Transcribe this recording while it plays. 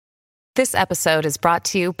This episode is brought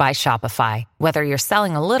to you by Shopify. Whether you're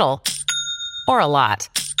selling a little or a lot,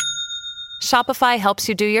 Shopify helps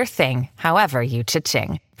you do your thing, however you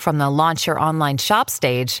cha-ching. From the launch your online shop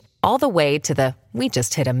stage, all the way to the we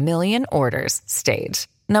just hit 1 million orders stage.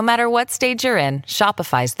 No matter what stage you're in,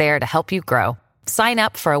 Shopify's there to help you grow. Sign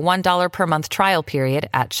up for a $1 per month trial period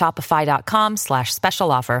at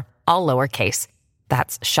shopify.com/special offer, all lowercase.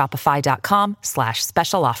 That's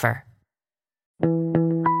shopify.com/special offer.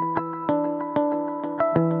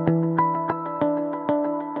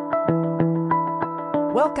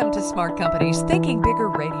 Welcome to Smart Company's Thinking Bigger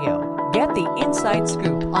Radio. Get the inside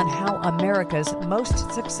scoop on how America's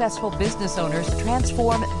most successful business owners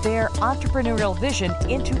transform their entrepreneurial vision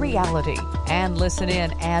into reality. And listen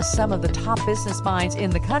in as some of the top business minds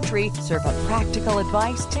in the country serve up practical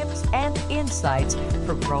advice, tips, and insights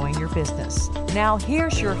for growing your business. Now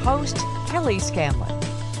here's your host, Kelly Scanlon.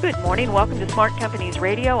 Good morning. Welcome to Smart Companies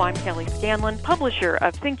Radio. I'm Kelly Scanlon, publisher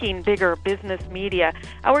of Thinking Bigger Business Media.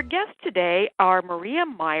 Our guests today are Maria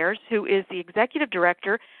Myers, who is the Executive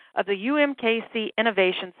Director of the UMKC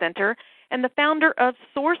Innovation Center and the founder of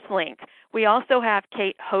SourceLink. We also have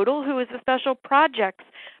Kate Hodel, who is a special projects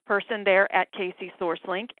person there at KC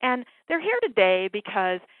SourceLink. And they're here today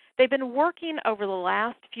because they've been working over the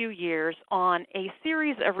last few years on a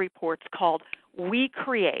series of reports called We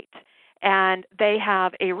Create. And they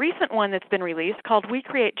have a recent one that's been released called We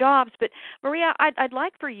Create Jobs. But, Maria, I'd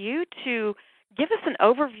like for you to give us an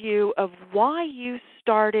overview of why you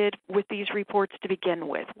started with these reports to begin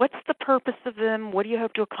with. What's the purpose of them? What do you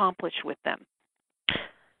hope to accomplish with them?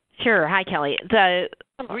 Sure. Hi, Kelly. The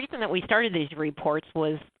reason that we started these reports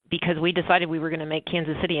was because we decided we were going to make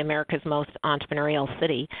Kansas City America's most entrepreneurial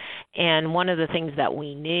city. And one of the things that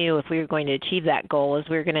we knew if we were going to achieve that goal is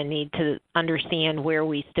we were going to need to understand where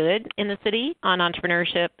we stood in the city on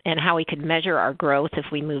entrepreneurship and how we could measure our growth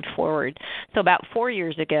if we moved forward. So about 4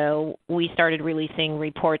 years ago, we started releasing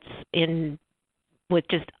reports with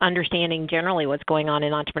just understanding generally what's going on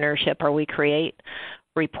in entrepreneurship, or We Create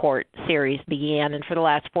report series began, and for the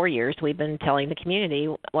last 4 years we've been telling the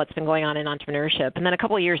community what's been going on in entrepreneurship. And then a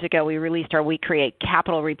couple of years ago we released our We Create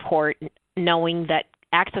Capital report, knowing that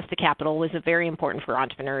access to capital was very important for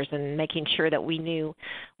entrepreneurs and making sure that we knew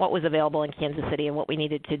what was available in Kansas City and what we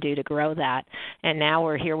needed to do to grow that. And now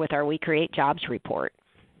we're here with our We Create Jobs report.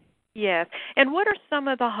 Yes. And what are some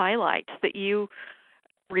of the highlights that you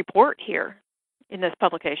report here in this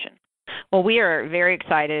publication? Well, we are very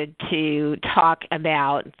excited to talk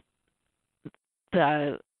about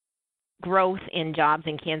the growth in jobs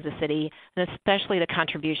in Kansas City, and especially the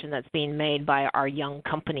contribution that's being made by our young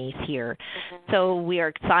companies here. Mm-hmm. So we are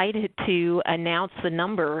excited to announce the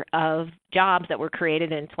number of jobs that were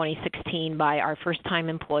created in 2016 by our first-time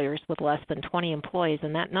employers with less than 20 employees,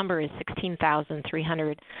 and that number is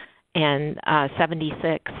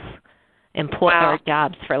 16,376 employer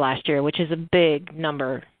jobs for last year, which is a big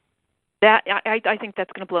number. That I think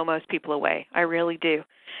that's going to blow most people away. I really do.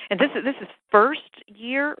 And this is first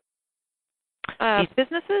year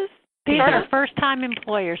businesses? These are first-time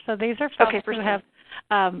employers. So these are folks who have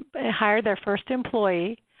hired their first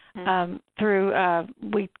employee through,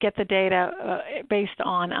 we get the data based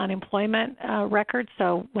on unemployment records.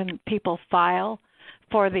 So when people file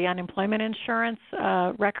for the unemployment insurance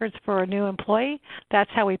records for a new employee,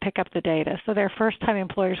 that's how we pick up the data. So they're first-time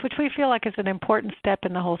employers, which we feel like is an important step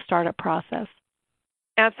in the whole startup process.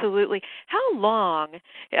 Absolutely. How long,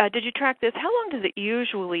 did you track this, how long does it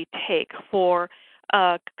usually take for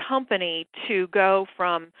a company to go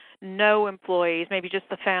from no employees, maybe just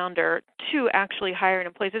the founder, to actually hiring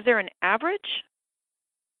employees? Is there an average?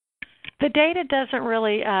 The data doesn't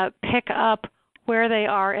really pick up where they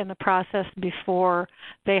are in the process before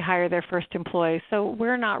they hire their first employee. So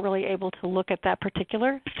we're not really able to look at that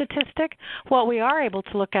particular statistic. What we are able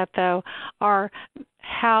to look at, though, are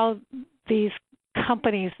how these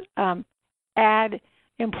companies add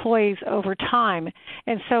employees over time.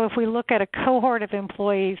 And so if we look at a cohort of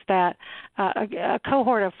employees a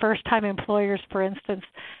cohort of first-time employers, for instance,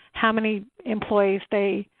 how many employees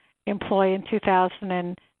they employ in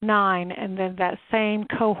 2009, and then that same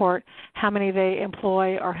cohort, how many they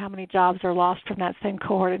employ or how many jobs are lost from that same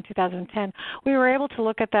cohort in 2010. We were able to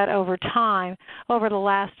look at that over time, over the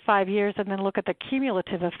last 5 years, and then look at the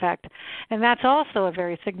cumulative effect. And that's also a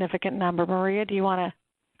very significant number. Maria, do you want to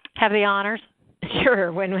have the honors?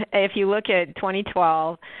 Sure. If you look at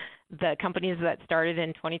 2012, the companies that started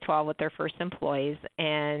in 2012 with their first employees,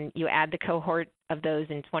 and you add the cohort of those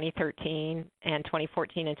in 2013 and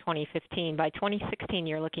 2014 and 2015, by 2016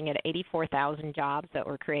 you're looking at 84,000 jobs that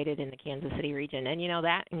were created in the Kansas City region. And,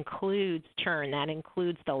 that includes churn. That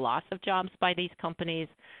includes the loss of jobs by these companies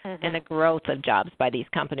and the growth of jobs by these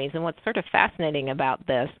companies. And what's sort of fascinating about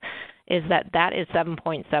this is that is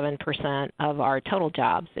 7.7% of our total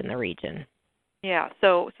jobs in the region. Yeah,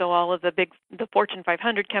 so all of the Fortune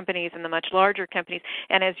 500 companies and the much larger companies,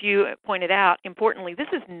 and as you pointed out, importantly, this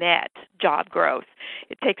is net job growth.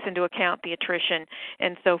 It takes into account the attrition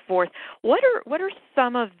and so forth. What are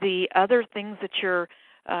some of the other things that you're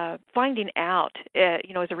finding out, as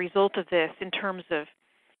a result of this, in terms of,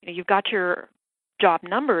 you've got your job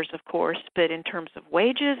numbers, of course, but in terms of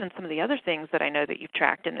wages and some of the other things that I know that you've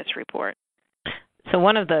tracked in this report? So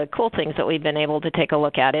one of the cool things that we've been able to take a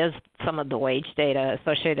look at is some of the wage data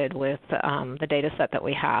associated with the data set that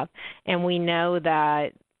we have. And we know that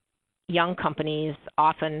young companies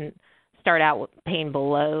often start out paying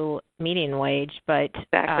below median wage, but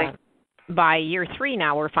by year 3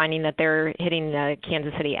 now we're finding that they're hitting the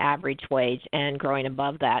Kansas City average wage and growing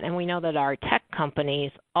above that. And we know that our tech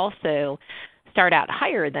companies also start out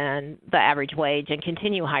higher than the average wage and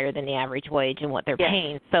continue higher than the average wage in what they're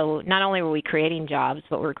paying. So not only are we creating jobs,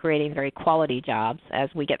 but we're creating very quality jobs as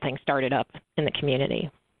we get things started up in the community.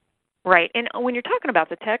 Right. And when you're talking about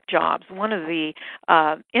the tech jobs, one of the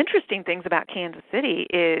interesting things about Kansas City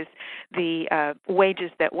is the wages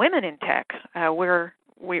that women in tech, we're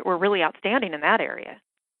really outstanding in that area.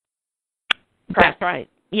 Correct. That's right.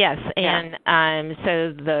 Yes. And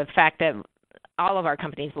so the fact that all of our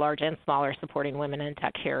companies, large and small, are supporting women in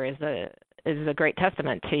tech here is a great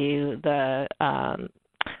testament to the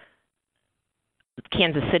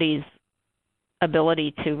Kansas City's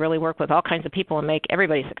ability to really work with all kinds of people and make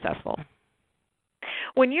everybody successful.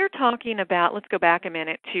 When you're talking about, let's go back a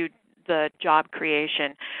minute to the job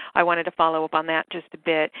creation. I wanted to follow up on that just a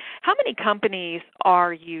bit. How many companies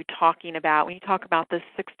are you talking about when you talk about the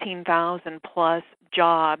 16,000 plus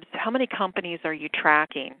jobs? How many companies are you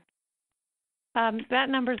tracking? That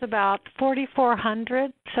number is about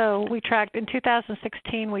 4,400. So we tracked, in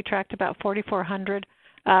 2016, we tracked about 4,400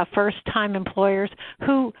 first-time employers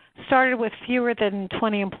who started with fewer than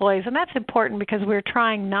 20 employees. And that's important because we're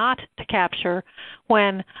trying not to capture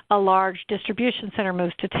when a large distribution center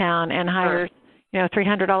moves to town and hires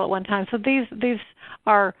 300 all at one time. So these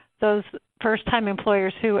are those first-time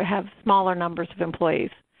employers who have smaller numbers of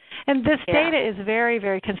employees. And this data is very,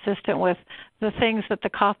 very consistent with the things that the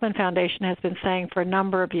Kauffman Foundation has been saying for a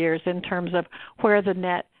number of years in terms of where the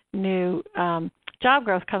net new job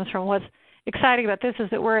growth comes from. What's exciting about this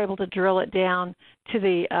is that we're able to drill it down to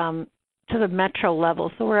the metro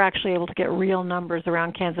level. So we're actually able to get real numbers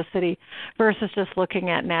around Kansas City versus just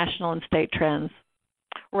looking at national and state trends.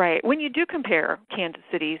 Right. When you do compare Kansas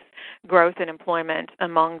City's growth and employment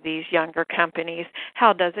among these younger companies,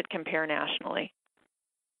 how does it compare nationally?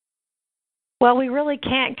 Well, we really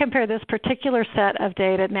can't compare this particular set of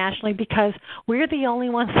data nationally because we're the only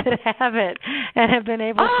ones that have it and have been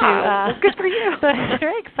able to. Good for you. So it's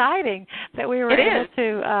very exciting that we were able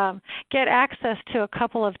to get access to a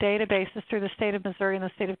couple of databases through the state of Missouri and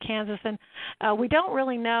the state of Kansas. And we don't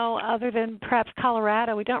really know, other than perhaps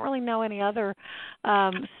Colorado, we don't really know any other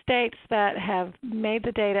states that have made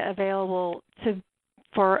the data available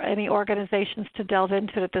for any organizations to delve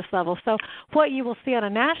into it at this level. So what you will see on a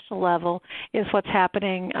national level is what's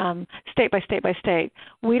happening state by state by state.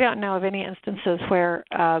 We don't know of any instances where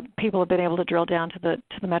people have been able to drill down to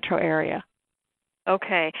the metro area.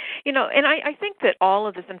 Okay. And I think that all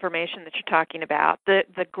of this information that you're talking about, the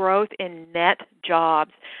growth in net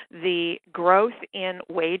jobs, the growth in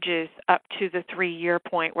wages up to the 3-year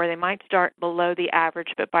point where they might start below the average,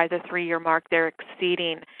 but by the 3-year mark they're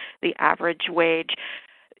exceeding the average wage.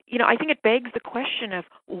 I think it begs the question of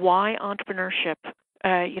why entrepreneurship?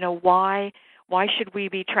 Why should we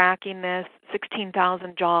be tracking this?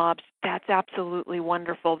 16,000 jobs, that's absolutely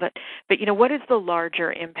wonderful. But what is the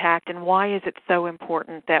larger impact, and why is it so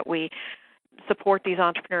important that we support these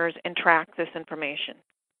entrepreneurs and track this information?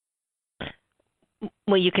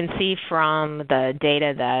 Well, you can see from the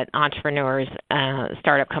data that entrepreneurs,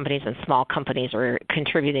 startup companies, and small companies are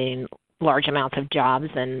contributing large amounts of jobs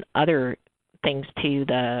and other things to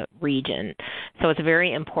the region. So it's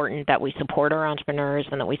very important that we support our entrepreneurs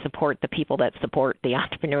and that we support the people that support the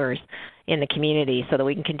entrepreneurs in the community so that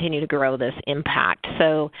we can continue to grow this impact.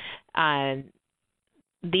 So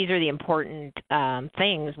these are the important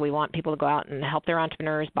things. We want people to go out and help their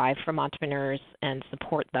entrepreneurs, buy from entrepreneurs, and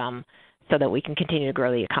support them so that we can continue to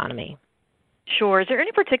grow the economy. Sure. Is there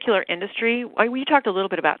any particular industry? We talked a little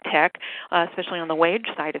bit about tech, especially on the wage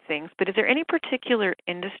side of things, but is there any particular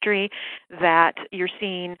industry that you're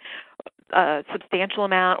seeing a substantial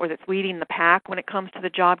amount or that's leading the pack when it comes to the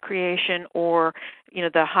job creation or,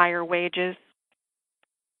 the higher wages?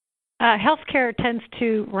 Healthcare tends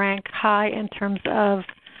to rank high in terms of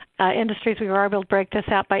industries. We were able to break this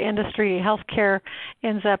out by industry. Healthcare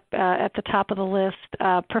ends up at the top of the list.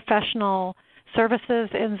 Professional services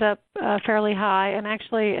ends up fairly high, and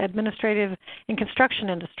actually administrative and construction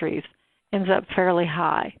industries ends up fairly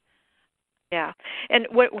high. Yeah. And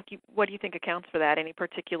what do you think accounts for that? Any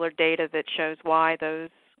particular data that shows why those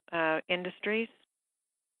industries?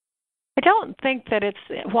 I don't think that it's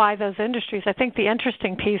why those industries. I think the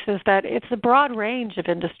interesting piece is that it's a broad range of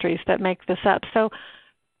industries that make this up. So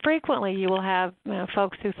frequently you will have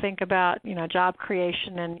folks who think about job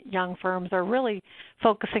creation, and young firms are really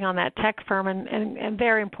focusing on that tech firm, and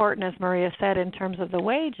very important, as Maria said, in terms of the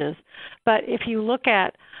wages. But if you look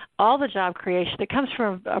at all the job creation, it comes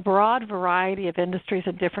from a broad variety of industries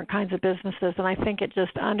and different kinds of businesses, and I think it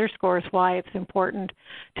just underscores why it's important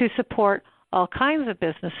to support all kinds of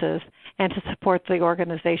businesses and to support the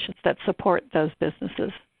organizations that support those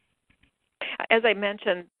businesses. As I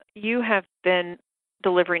mentioned, you have been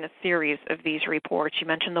delivering a series of these reports. You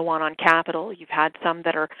mentioned the one on capital. You've had some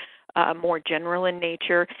that are more general in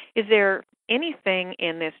nature. Is there anything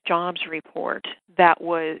in this jobs report that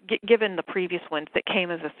was, given the previous ones, that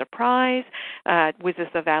came as a surprise? Was this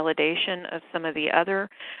a validation of some of the other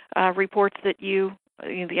reports that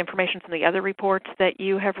the information from the other reports that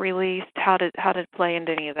you have released? How did it play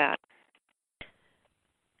into any of that?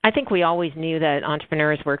 I think we always knew that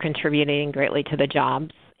entrepreneurs were contributing greatly to the jobs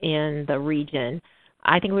in the region.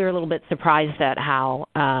 I think we were a little bit surprised at how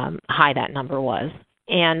high that number was.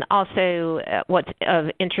 And also what's of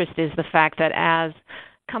interest is the fact that as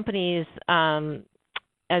companies,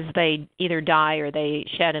 as they either die or they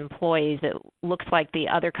shed employees, it looks like the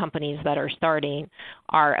other companies that are starting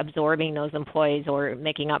are absorbing those employees or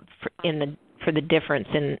making up for the difference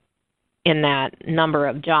in that number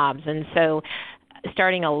of jobs. And so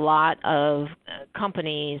starting a lot of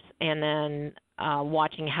companies and then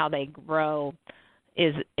watching how they grow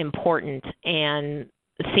is important, and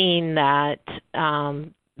seeing that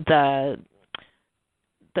the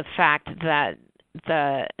fact that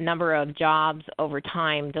the number of jobs over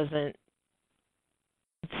time doesn't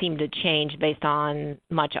seem to change based on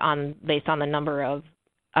the number of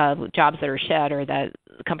jobs that are shed or that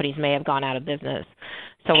companies may have gone out of business.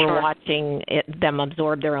 So Sure. We're watching them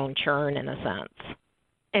absorb their own churn in a sense.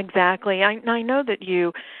 Exactly. I know that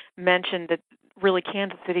you mentioned that really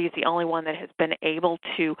Kansas City is the only one that has been able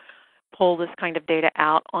to pull this kind of data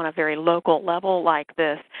out on a very local level like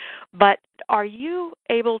this. But are you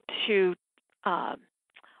able to, are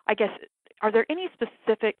there any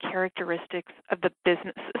specific characteristics of the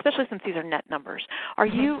business, especially since these are net numbers? Are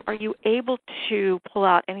you able to pull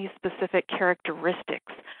out any specific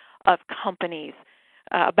characteristics of companies,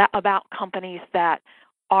 about companies that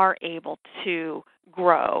are able to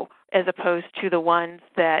grow as opposed to the ones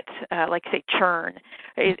that, like say, churn?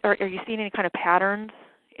 Are you seeing any kind of patterns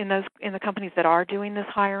in the companies that are doing this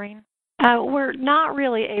hiring? We're not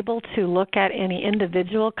really able to look at any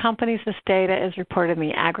individual companies. This data is reported in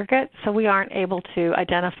the aggregate, so we aren't able to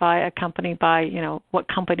identify a company by, what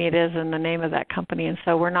company it is and the name of that company, and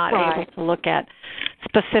so we're not able to look at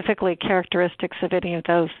specifically characteristics of any of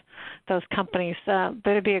those companies. But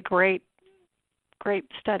it'd be a great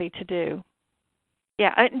study to do.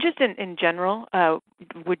 Yeah, just in general,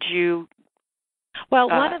 would you? Well,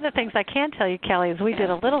 one of the things I can tell you, Kelly, is we did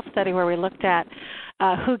a little study where we looked at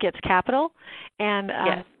who gets capital, and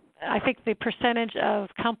I think the percentage of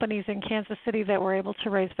companies in Kansas City that were able to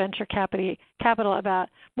raise venture capital, about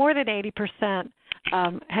more than 80%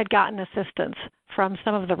 had gotten assistance from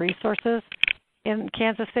some of the resources in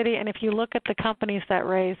Kansas City. And if you look at the companies that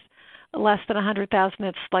raised less than $100,000,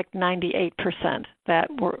 it's like 98% that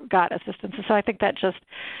got assistance. So I think that just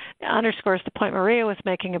underscores the point Maria was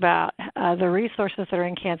making about the resources that are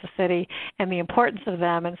in Kansas City and the importance of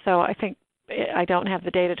them. And so I think, I don't have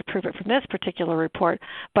the data to prove it from this particular report,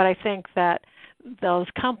 but I think that those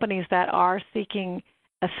companies that are seeking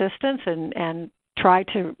assistance and try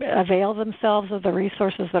to avail themselves of the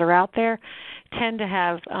resources that are out there tend to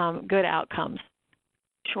have good outcomes.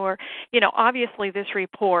 Sure. Obviously this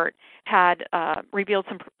report had revealed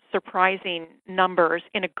some surprising numbers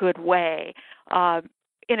in a good way.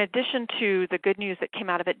 In addition to the good news that came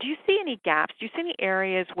out of it, do you see any gaps? Do you see any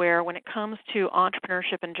areas where, when it comes to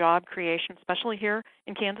entrepreneurship and job creation, especially here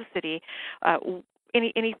in Kansas City,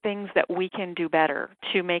 any things that we can do better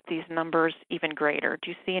to make these numbers even greater?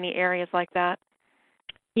 Do you see any areas like that?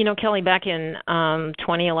 Kelly, back in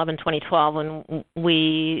 2011, 2012, when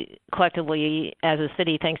we collectively, as a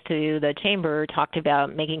city, thanks to the Chamber, talked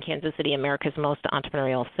about making Kansas City America's most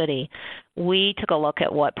entrepreneurial city, we took a look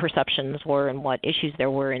at what perceptions were and what issues there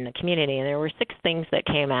were in the community. And there were 6 things that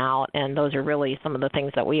came out, and those are really some of the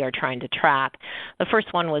things that we are trying to track. The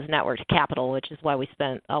first one was networked capital, which is why we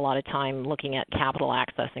spent a lot of time looking at capital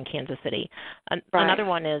access in Kansas City. Right. Another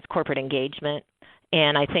one is corporate engagement.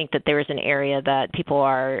 And I think that there's an area that people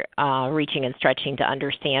are reaching and stretching to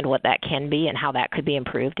understand what that can be and how that could be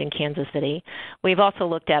improved in Kansas City. We've also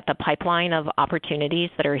looked at the pipeline of opportunities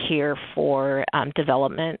that are here for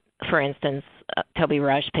development. For instance, Toby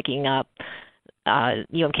Rush picking up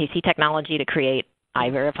UMKC technology to create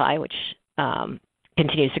iVerify, which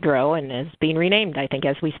continues to grow and is being renamed, I think,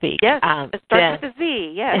 as we speak. Yes, it starts with a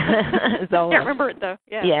Z, yes. So, I can't remember it, though.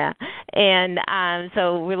 Yeah. And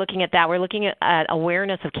so we're looking at that. We're looking at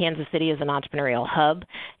awareness of Kansas City as an entrepreneurial hub,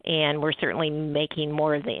 and we're certainly making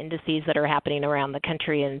more of the indices that are happening around the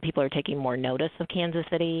country, and people are taking more notice of Kansas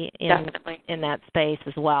City in that space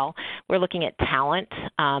as well. We're looking at talent.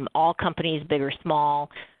 All companies, big or small,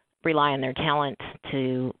 rely on their talent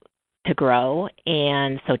to grow,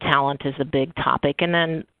 and so talent is a big topic. And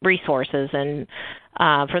then resources, and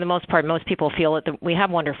for the most part, most people feel that we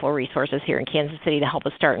have wonderful resources here in Kansas City to help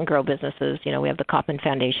us start and grow businesses. We have the Kauffman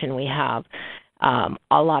Foundation, we have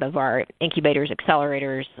a lot of our incubators,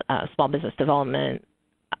 accelerators, small business development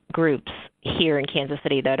groups here in Kansas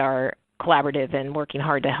City that are collaborative and working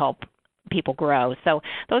hard to help people grow. So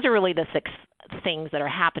those are really the 6 things that are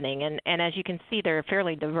happening, and as you can see, they're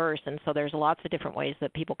fairly diverse, and so there's lots of different ways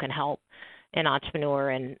that people can help an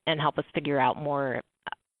entrepreneur and help us figure out more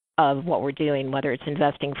of what we're doing, whether it's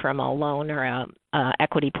investing from a loan or a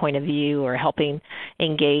equity point of view, or helping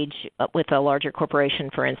engage with a larger corporation,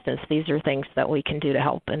 for instance. These are things that we can do to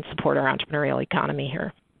help and support our entrepreneurial economy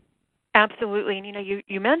here. Absolutely. And,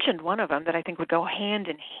 you mentioned one of them that I think would go hand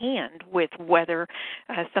in hand with whether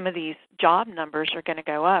some of these job numbers are going to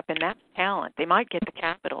go up, and that's talent. They might get the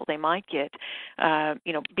capital. They might get,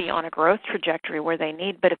 be on a growth trajectory where they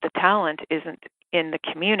need, but if the talent isn't in the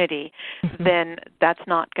community, then that's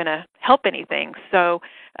not going to help anything. So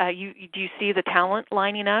do you see the talent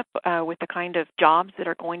lining up with the kind of jobs that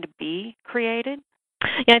are going to be created?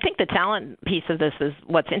 Yeah, I think the talent piece of this is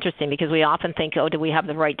what's interesting, because we often think, do we have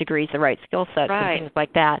the right degrees, the right skill sets, right, and things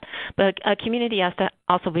like that. But a community has to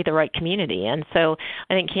also be the right community. And so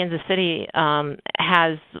I think Kansas City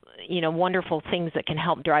has, wonderful things that can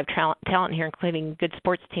help drive talent here, including good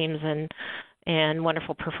sports teams and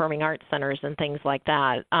wonderful performing arts centers and things like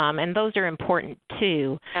that. And those are important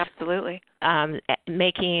too. Absolutely.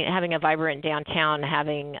 Having a vibrant downtown,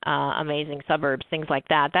 having amazing suburbs, things like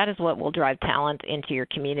that, that is what will drive talent into your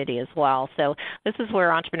community as well. So this is where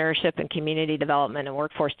entrepreneurship and community development and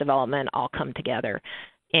workforce development all come together.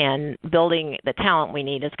 And building the talent we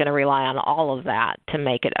need is going to rely on all of that to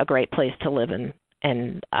make it a great place to live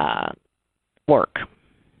and work.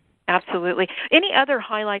 Absolutely. Any other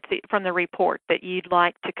highlights from the report that you'd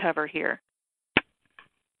like to cover here?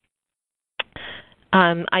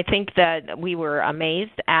 I think that we were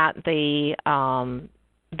amazed at the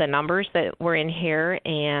numbers that were in here,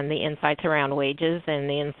 and the insights around wages, and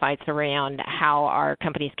the insights around how our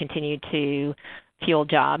companies continue to fuel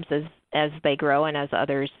jobs as they grow and as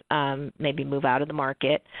others maybe move out of the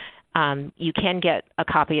market. You can get a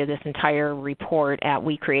copy of this entire report at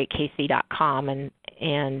WeCreateKC.com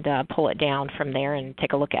and pull it down from there and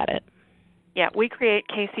take a look at it. Yeah,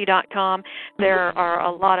 WeCreateKC.com. There are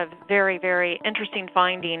a lot of very, very interesting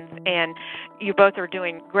findings, and you both are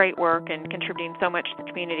doing great work and contributing so much to the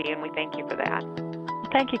community, and we thank you for that.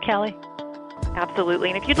 Thank you, Kelly. Absolutely.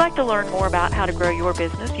 And if you'd like to learn more about how to grow your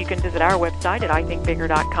business, you can visit our website at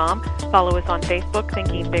ithinkbigger.com. Follow us on Facebook,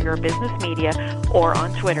 Thinking Bigger Business Media, or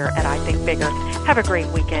on Twitter at ithinkbigger. Have a great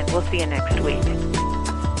weekend. We'll see you next week.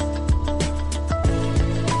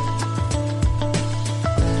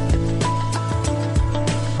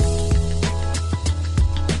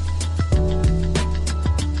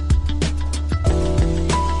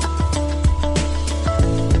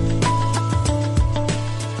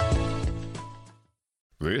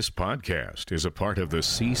 This podcast is a part of the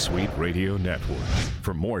C-Suite Radio Network.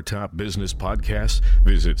 For more top business podcasts,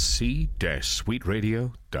 visit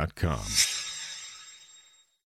c-suiteradio.com.